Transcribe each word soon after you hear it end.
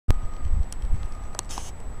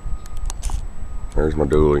There's my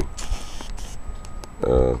dually.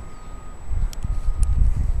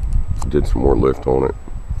 Did some more lift on it.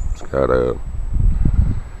 It's got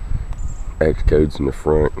X codes in the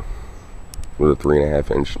front with a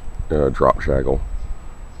 3.5 inch drop shackle,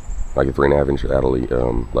 like a 3.5 inch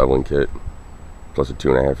leveling kit, plus a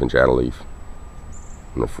 2.5 inch add leaf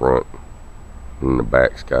in the front, and the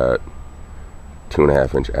back's got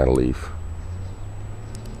 2.5 inch add leaf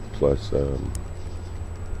plus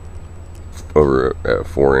over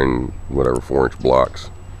 4 inch blocks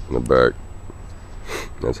in the back.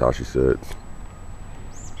 That's how she sits.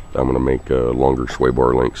 I'm gonna make longer sway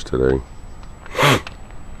bar links today.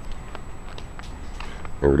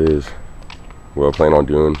 There it is. What I plan on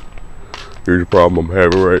doing. Here's a problem I'm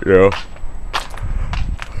having right now.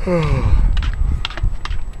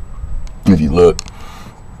 If you look,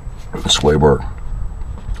 the sway bar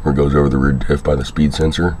where it goes over the rear diff by the speed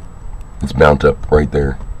sensor, it's mounted up right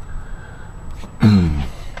there.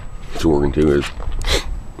 So what we're gonna do is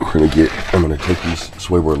I'm gonna take these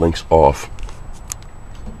sway bar links off,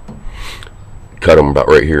 cut them about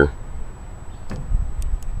right here,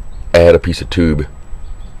 add a piece of tube,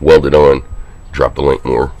 weld it on, drop the link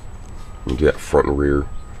more, and do that front and rear.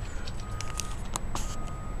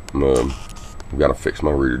 I've got to fix my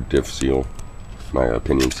rear diff seal. My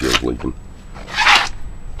pinion seal is leaking.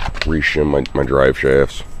 Reshim my drive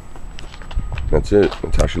shafts. That's it.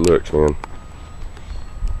 That's how she looks, man.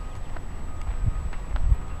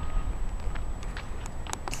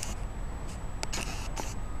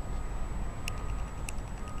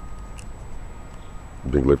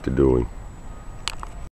 Big lifted dually.